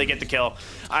is. They get the kill.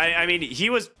 I mean, he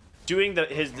was doing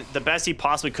the best he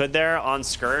possibly could there on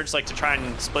Scourge, like to try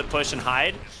and split push and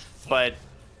hide. But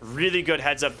really good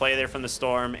heads up play there from the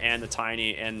Storm and the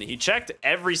Tiny. And he checked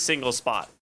every single spot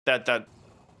that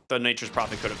the Nature's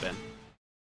Prophet could have been.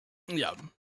 Yeah.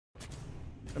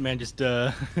 The man just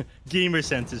gamer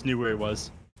senses knew where he was.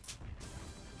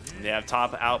 They have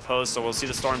top outpost, so we'll see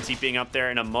the Storm TPing up there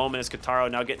in a moment as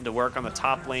Kataro now getting to work on the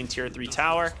top lane tier 3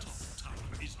 tower.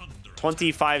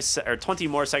 20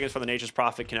 more seconds for the Nature's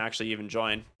Prophet can actually even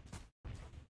join.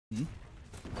 Oops,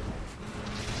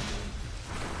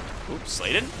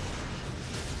 Sladen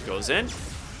goes in.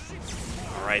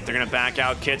 All right, they're going to back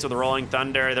out Kits with a Rolling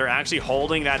Thunder. They're actually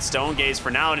holding that Stone Gaze for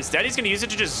now, and instead he's going to use it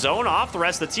to just zone off the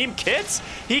rest of the team. Kits,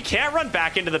 he can't run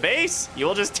back into the base. You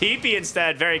will just TP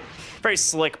instead. Very, very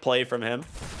slick play from him.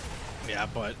 Yeah,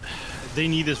 but they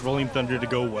need this Rolling Thunder to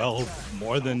go well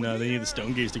more than they need the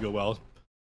Stone Gaze to go well.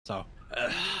 So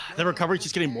the recovery is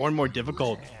just getting more and more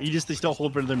difficult. They still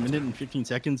hold for another minute and 15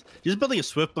 seconds. Just building a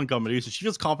swift blink on Medusa. She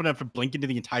feels confident enough to blink into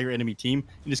the entire enemy team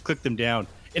and just click them down.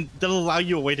 And that'll allow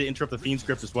you a way to interrupt the Fiend's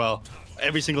Grip as well.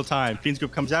 Every single time. Fiend's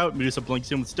Grip comes out, Medusa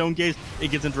blinks in with Stone Gaze, it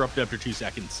gets interrupted after 2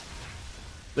 seconds.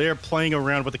 They are playing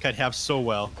around what the Kite have so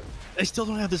well. They still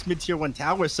don't have this mid-tier 1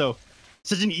 tower, so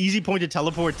such an easy point to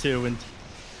teleport to, and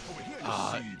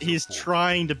he's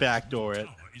trying to backdoor it.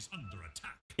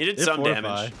 He did some fortify.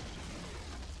 damage.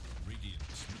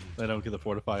 They don't get the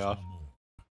fortify off.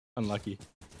 Unlucky.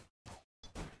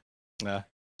 Yeah,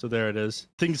 so there it is.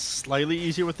 Things slightly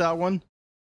easier with that one.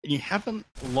 And you haven't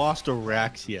lost a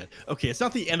Rax yet. Okay, it's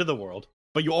not the end of the world,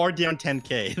 but you are down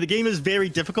 10k. The game is very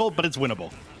difficult, but it's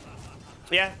winnable.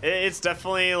 Yeah, it's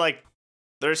definitely like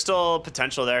there's still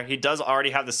potential there. He does already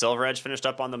have the Silver Edge finished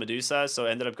up on the Medusa, so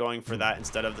ended up going for that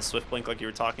instead of the Swift Blink like you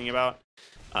were talking about.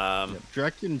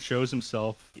 Draken shows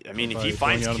himself. I mean, if he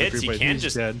finds Kits, he can't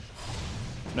just... Dead.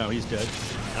 No, he's dead.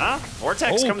 Huh?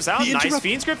 Vortex comes out. Nice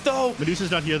Fiend's Grip, though.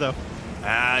 Medusa's not here, though.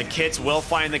 Kits will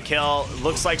find the kill.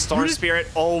 Looks like Storm Spirit.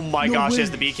 Oh my gosh, he has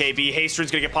the BKB.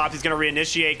 Hastron's gonna get popped. He's gonna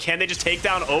reinitiate. Can they just take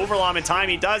down Overlom in time?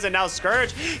 He does, and now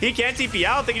Scourge. He can't TP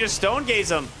out. They can just Stone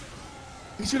Gaze him.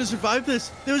 He's gonna survive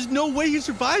this. There's no way he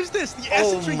survives this. The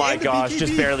oh my gosh,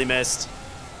 just barely missed.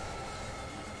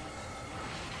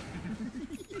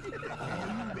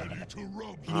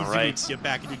 He needs to get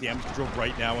back into damage control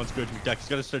right now on Scourge McDuck. He's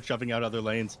gotta start shoving out other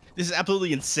lanes. This is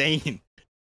absolutely insane.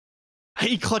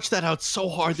 He clutched that out so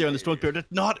hard there on the Storm Spirit.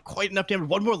 Not quite enough damage.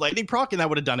 One more lightning proc and that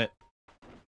would have done it.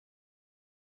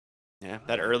 Yeah,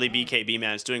 that early BKB,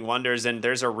 man, is doing wonders, and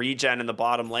there's a regen in the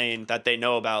bottom lane that they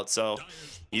know about, so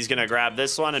he's going to grab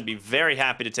this one and be very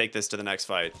happy to take this to the next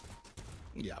fight.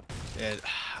 Yeah, and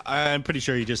I'm pretty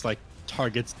sure he just, like,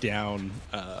 targets down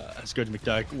Scourge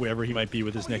McDuck, wherever he might be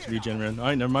with his next regen run. All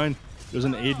right, never mind. There's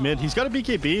an aid mid. He's got a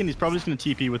BKB, and he's probably just going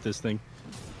to TP with this thing.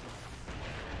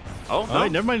 Oh, all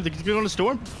right, never mind. He's going on a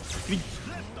storm. I mean,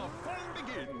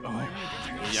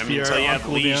 until you have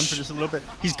leash for just a little bit.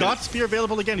 He's got spear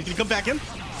available again. He's gonna come back in.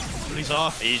 But he's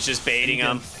off. He's just baiting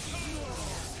him.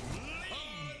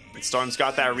 Storm's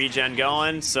got that regen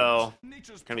going, so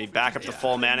gonna be back up to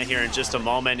full mana here in just a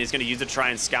moment. He's gonna use it to try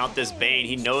and scout this Bane.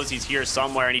 He knows he's here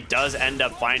somewhere, and he does end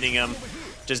up finding him.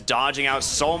 Just dodging out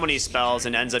so many spells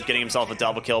and ends up getting himself a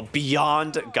double kill.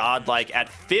 Beyond godlike at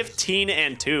 15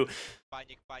 and 2.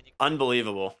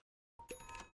 Unbelievable.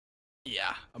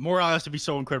 Yeah, morale has to be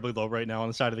so incredibly low right now on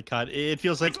the side of the cut. It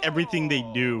feels like everything they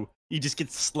do, you just get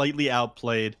slightly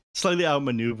outplayed, slightly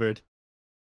outmaneuvered.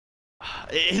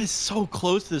 It is so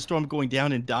close to the Storm going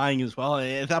down and dying as well.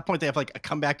 At that point, they have like a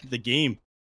comeback to the game.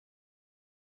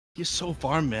 He's so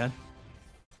farm, man.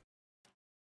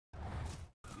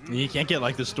 You can't get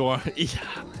like the Storm.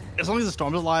 As long as the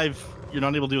Storm's alive, you're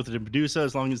not able to deal with the Medusa.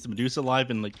 As long as the Medusa alive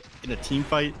and like in a team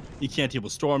fight, you can't deal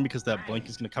with Storm because that blink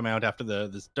is going to come out after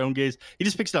the Stone Gaze. He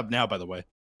just picks it up now, by the way.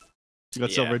 He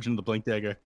got Silver Edge into the Blink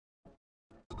Dagger.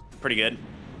 Pretty good.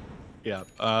 Yeah.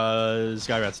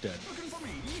 Skyrat's dead.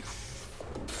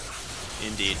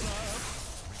 Indeed.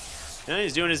 Yeah,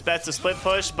 he's doing his best to split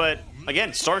push, but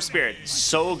again, Storm Spirit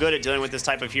so good at dealing with this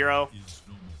type of hero.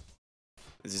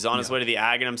 Is he's on his way to the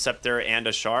Aghanim Scepter and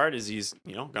a shard? Is he's,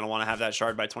 you know, gonna want to have that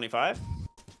shard by 25?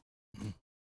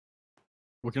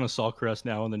 Working on Assault Caress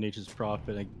now on the Nature's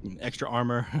Prophet. Extra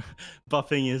armor,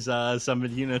 buffing his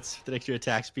summoned units with extra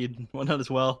attack speed and whatnot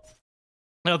as well.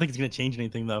 I don't think it's gonna change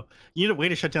anything though. You need a way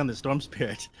to shut down the Storm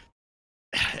Spirit,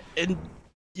 and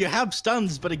you have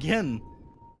stuns, but again,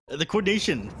 the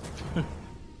coordination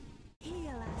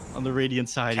on the Radiant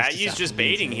side. Katyu's just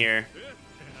baiting here.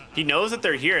 He knows that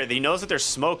they're here. He knows that they're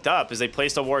smoked up as they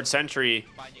placed a ward sentry.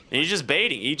 And he's just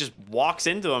baiting. He just walks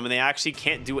into them, and they actually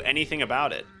can't do anything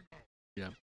about it. Yeah.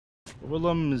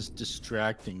 Willem is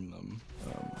distracting them.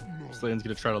 Sladen's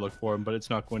going to try to look for him, but it's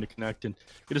not going to connect. And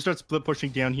going to start split pushing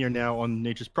down here now on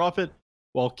Nature's Prophet,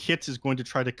 while Kits is going to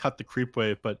try to cut the creep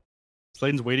wave. But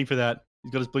Sladen's waiting for that.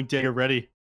 He's got his Blink Dagger ready.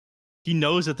 He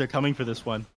knows that they're coming for this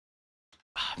one.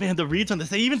 Oh, man, the reads on this,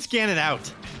 they even scan it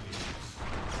out.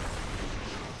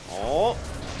 Oh,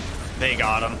 they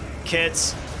got him.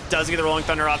 Kits doesn't get the Rolling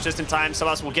Thunder off just in time. Some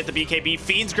of us will get the BKB.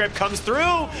 Fiend's Grip comes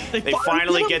through. They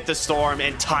finally get the Storm,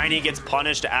 and Tiny gets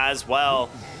punished as well.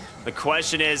 The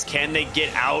question is, can they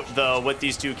get out, though, with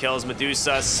these 2 kills?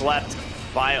 Medusa slept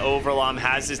by Overlom,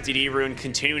 has this DD rune,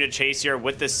 continuing to chase here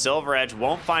with the Silver Edge.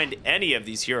 Won't find any of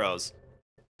these heroes.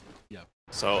 Yeah.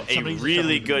 So a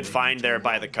really good find there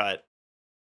by the cut.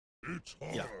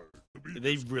 Yeah.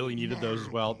 They really needed those as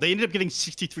well. They ended up getting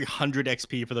 6,300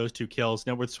 XP for those 2 kills.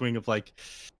 Net worth swing of like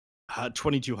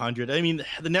 2,200. I mean,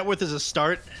 the net worth is a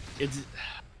start.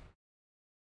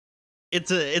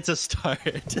 it's a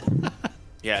start.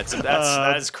 Yeah,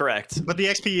 that is correct. But the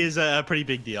XP is a pretty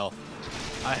big deal.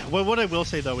 What I will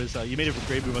say though is you made a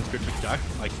great move on Scriptic Duck,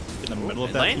 like in the middle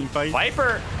of that team fight.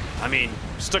 Viper, I mean,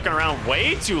 sticking around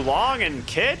way too long, and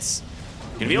Kits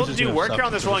gonna be able to do work here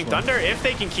on this Rolling Thunder if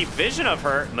they can keep vision of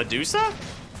her. Medusa,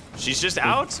 she's just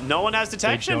out. No one has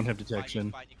detection. They don't have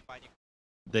detection.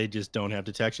 They just don't have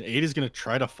detection. 8 is gonna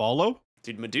try to follow.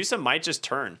 Dude, Medusa might just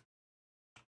turn.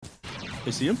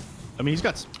 They see him. I mean, he's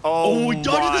got. Oh, he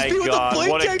dodged his feet with the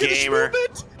blink what a gamer!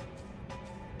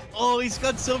 Oh, he's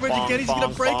got silver again. He's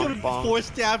gonna break him. Force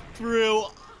staff through.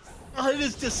 Oh, it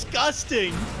is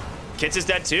disgusting. Kits is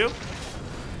dead too.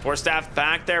 Force staff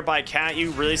back there by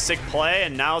Catyu. Really sick play,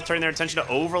 and now turning their attention to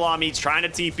Overlaw. He's trying to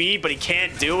TP, but he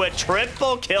can't do it.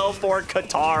 Triple kill for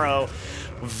Kataro.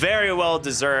 Very well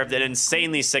deserved. An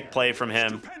insanely sick play from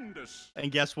him.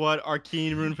 And guess what?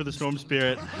 Arcane Rune for the Storm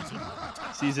Spirit.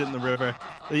 Sees it in the river.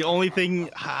 The only thing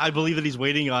I believe that he's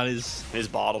waiting on is his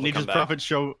bottle to come back. Prophet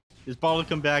show. His bottle to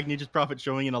come back. Nature's Prophet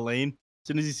showing in a lane. As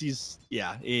soon as he sees,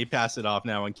 he passed it off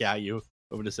now on Catyu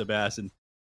over to Sebas. And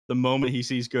the moment he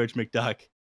sees Gurch McDuck,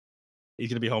 he's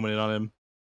going to be homing in on him.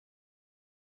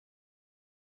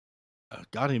 Oh,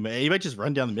 God, he might just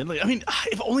run down the mid lane. I mean,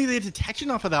 if only they had detection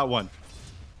off of that one.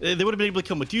 They would have been able to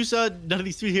kill Medusa. None of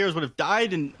these 3 heroes would have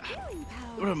died, and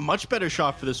they would have a much better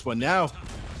shot for this one. Now,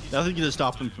 nothing's going to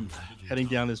stop them from heading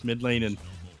down this mid lane, and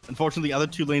unfortunately, the other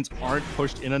 2 lanes aren't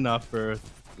pushed in enough for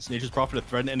this Nature's Prophet to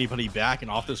threaten anybody back and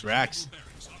off this Rax.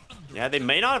 Yeah, they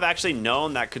may not have actually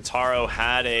known that Kataro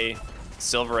had a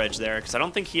Silver Edge there, because I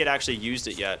don't think he had actually used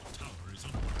it yet.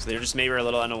 So they just maybe were a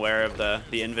little unaware of the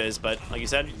invis, but like you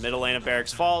said, middle lane of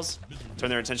Barracks falls,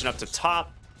 turn their attention up to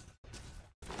top.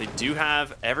 They do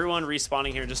have everyone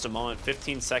respawning here in just a moment.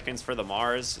 15 seconds for the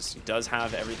Mars. He does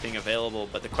have everything available,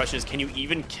 but the question is, can you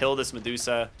even kill this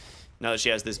Medusa now that she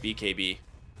has this BKB?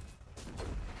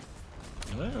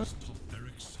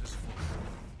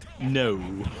 No.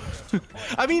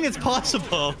 I mean, it's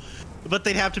possible, but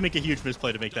they'd have to make a huge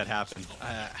misplay to make that happen.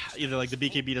 Either like the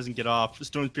BKB doesn't get off, the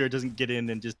Storm Spirit doesn't get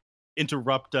in and just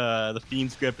interrupt the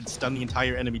Fiend's grip and stun the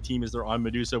entire enemy team as they're on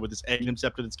Medusa with this Aghanim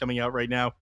Scepter that's coming out right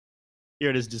now. Here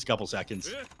it is, just a couple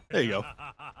seconds. There you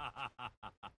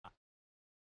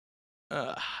go.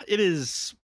 It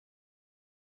is...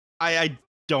 I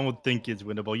don't think it's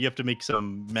winnable. You have to make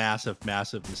some massive,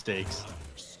 massive mistakes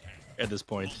at this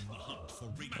point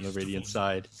on the Radiant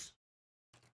side.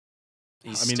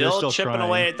 He's still chipping trying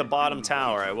away at the bottom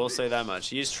tower, I will say that much.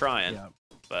 He's trying,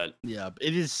 but... Yeah,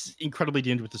 it is incredibly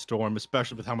dangerous with the Storm,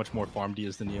 especially with how much more farmed he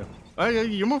is than you.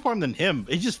 You're more farmed than him.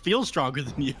 He just feels stronger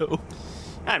than you.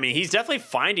 I mean, he's definitely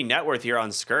finding net worth here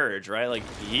on Scourge, right? Like,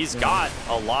 he's got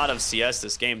a lot of CS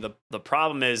this game. The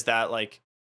problem is that, like,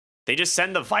 they just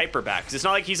send the Viper back. 'Cause it's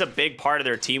not like he's a big part of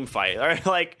their team fight. Right?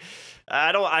 Like,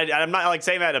 I'm not, like,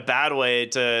 saying that in a bad way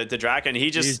to Draken. He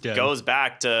just goes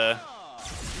back to...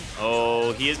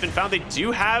 Oh, he has been found. They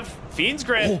do have Fiend's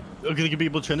Grip. Oh, okay, they could be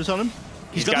able to trend this on him.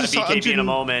 He's got a BKB in a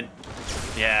moment.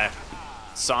 Yeah.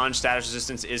 Sange status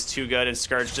resistance is too good, and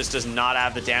Scourge just does not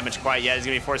have the damage quite yet. He's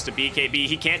going to be forced to BKB.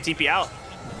 He can't TP out.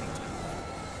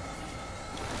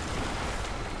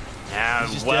 Yeah,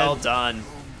 well done.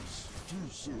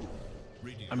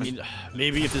 I mean,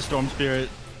 maybe if the Storm Spirit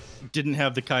didn't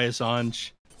have the Kaya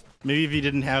Sange, maybe if he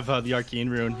didn't have the Arcane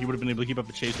Rune, he would have been able to keep up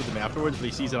a chase with him afterwards, but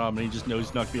he sees it on him and he just knows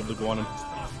he's not going to be able to go on him.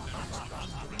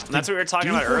 And that's what we were talking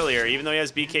about earlier. Even though he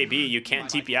has BKB, you can't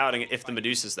TP out if the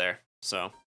Medusa's there.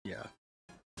 So... Yeah.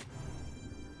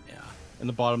 In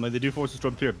the bottom lane, they do force the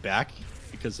Storm Spirit back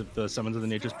because of the summons of the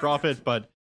Nature's Prophet, but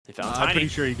they found I'm pretty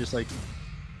sure he just like...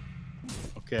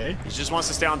 Okay. He just wants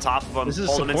to stay on top of him,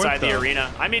 hold him inside the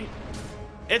arena. I mean,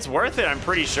 it's worth it, I'm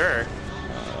pretty sure.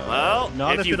 Well,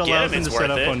 not if you it get allows him, him it's to set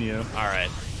worth up it. on you. All right.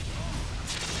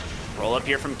 Roll up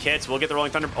here from Kits. We'll get the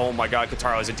Rolling Thunder. Oh my god,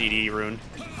 Kataro has a DD rune.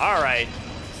 All right.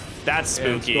 That's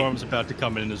spooky. And Storm's about to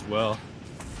come in as well.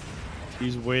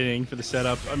 He's waiting for the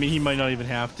setup. I mean, he might not even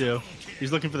have to.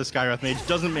 He's looking for the Skywrath Mage.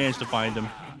 Doesn't manage to find him.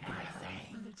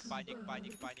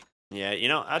 Yeah, you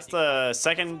know, that's the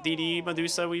second DD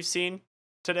Medusa we've seen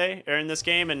today, or in this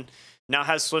game, and now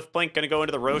has Swift Blink going to go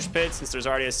into the Roche pit since there's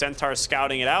already a Centaur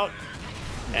scouting it out.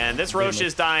 And this Roche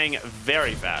is dying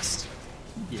very fast.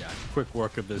 Yeah, quick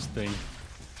work of this thing.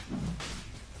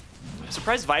 I'm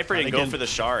surprised Viper didn't go for the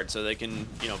shard so they can,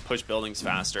 you know, push buildings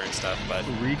faster and stuff, but...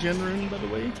 Regen rune, by the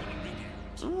way.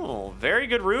 Oh, very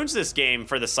good runes this game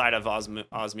for the side of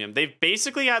Osmium. They've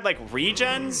basically had, like,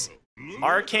 regens,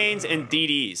 arcanes, and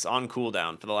DDs on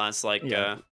cooldown for the last, like,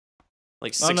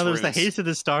 like 6 Oh, no, there's runes. the haste of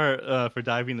the star for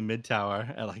diving the mid tower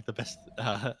at, like, the best...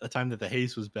 the time that the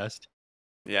haste was best.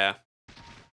 Yeah.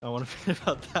 I want to forget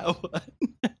about that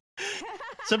one.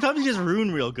 Sometimes you just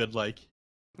ruin real good, like.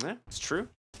 Yeah, it's true.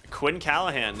 Quinn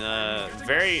Callahan,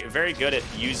 very, very good at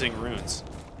using runes.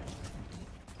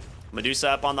 Medusa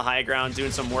up on the high ground,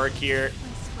 doing some work here.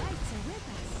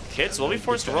 Kits will be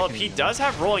forced to roll up. He does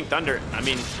have Rolling Thunder. I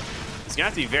mean, he's gonna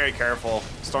have to be very careful.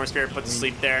 Storm Spirit put to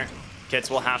sleep there. Kits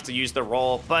will have to use the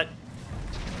roll, but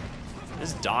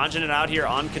just dodging it out here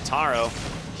on Kataro.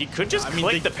 He could just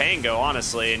click the Pango,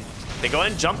 honestly. And they go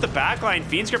ahead and jump the backline.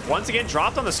 Fiend's Grip once again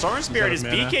dropped on the Storm Spirit. His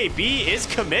BKB is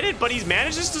committed, but he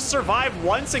manages to survive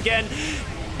once again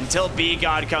until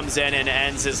B-God comes in and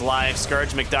ends his life. Scourge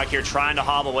McDuck here trying to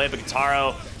hobble away, but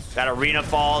Kataro, that arena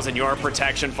falls and your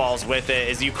protection falls with it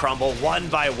as you crumble one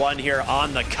by one here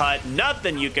on the cut.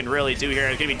 Nothing you can really do here.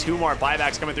 There's gonna be 2 more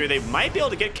buybacks coming through. They might be able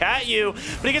to get Cat-U,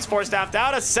 but he gets force-staffed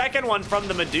out. A second one from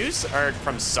the Medusa, or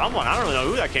from someone. I don't really know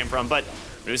who that came from, but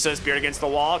Medusa Spirit against the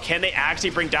wall. Can they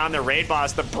actually bring down their raid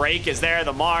boss? The break is there.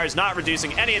 The Mars not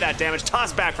reducing any of that damage.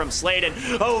 Toss back from Sladen.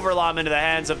 Overlom into the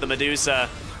hands of the Medusa.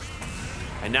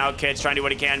 And now Kid's trying to do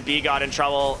what he can. B got in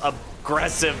trouble.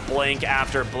 Aggressive blink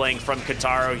after blink from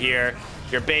Kataro here.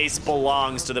 Your base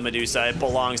belongs to the Medusa. It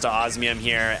belongs to Osmium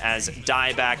here as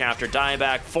dieback after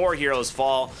dieback. 4 heroes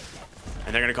fall.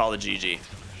 And they're going to call it GG.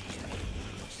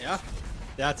 Yeah,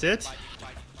 that's it.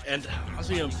 And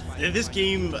Osmium, this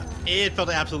game, it felt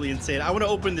absolutely insane. I want to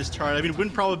open this chart. I mean,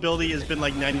 win probability has been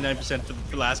like 99% for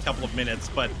the last couple of minutes,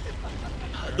 but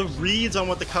the reads on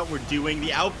what the cut were doing, the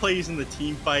outplays in the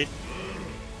team fight,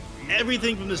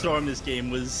 everything from the Storm this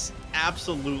game was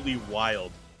absolutely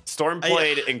wild. Storm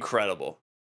played incredible.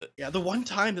 Yeah, the one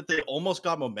time that they almost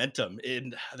got momentum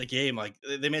in the game, like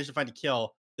they managed to find a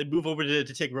kill, they move over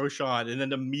to take Roshan, and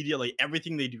then immediately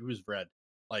everything they do is red.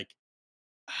 Like,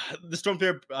 the Storm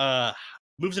Player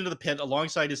moves into the pit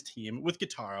alongside his team with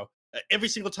Kataro. Every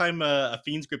single time a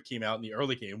Fiend's Grip came out in the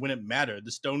early game, when it mattered,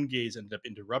 the Stone Gaze ended up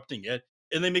interrupting it,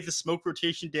 and they make the smoke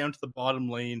rotation down to the bottom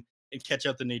lane and catch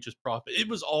out the Nature's Prophet. It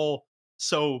was all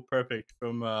so perfect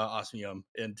from Osmium,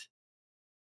 and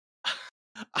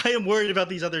I am worried about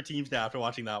these other teams now after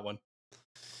watching that one.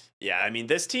 Yeah, I mean,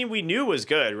 this team we knew was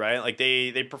good, right? Like,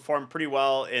 they performed pretty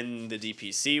well in the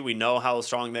DPC. We know how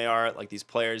strong they are. Like, these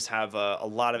players have a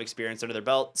lot of experience under their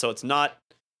belt, so it's not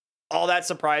all that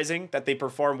surprising that they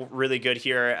perform really good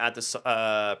here at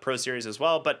the Pro Series as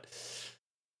well. But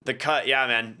the cut, yeah,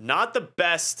 man, not the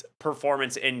best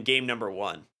performance in game number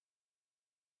 1.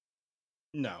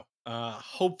 No.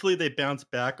 Hopefully they bounce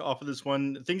back off of this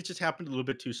one. Things just happened a little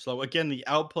bit too slow. Again, the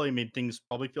outplay made things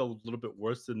probably feel a little bit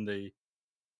worse than they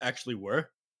actually were.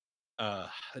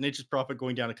 Nature's Prophet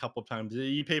going down a couple of times.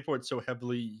 You pay for it so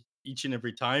heavily each and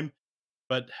every time.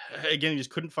 But again, you just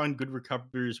couldn't find good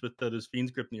recoveries with those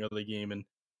Fiend's Grip in the early game, and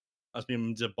Osmium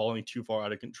ends up balling too far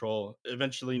out of control.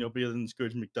 Eventually, nobody other than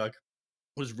Scourge McDuck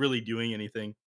was really doing anything.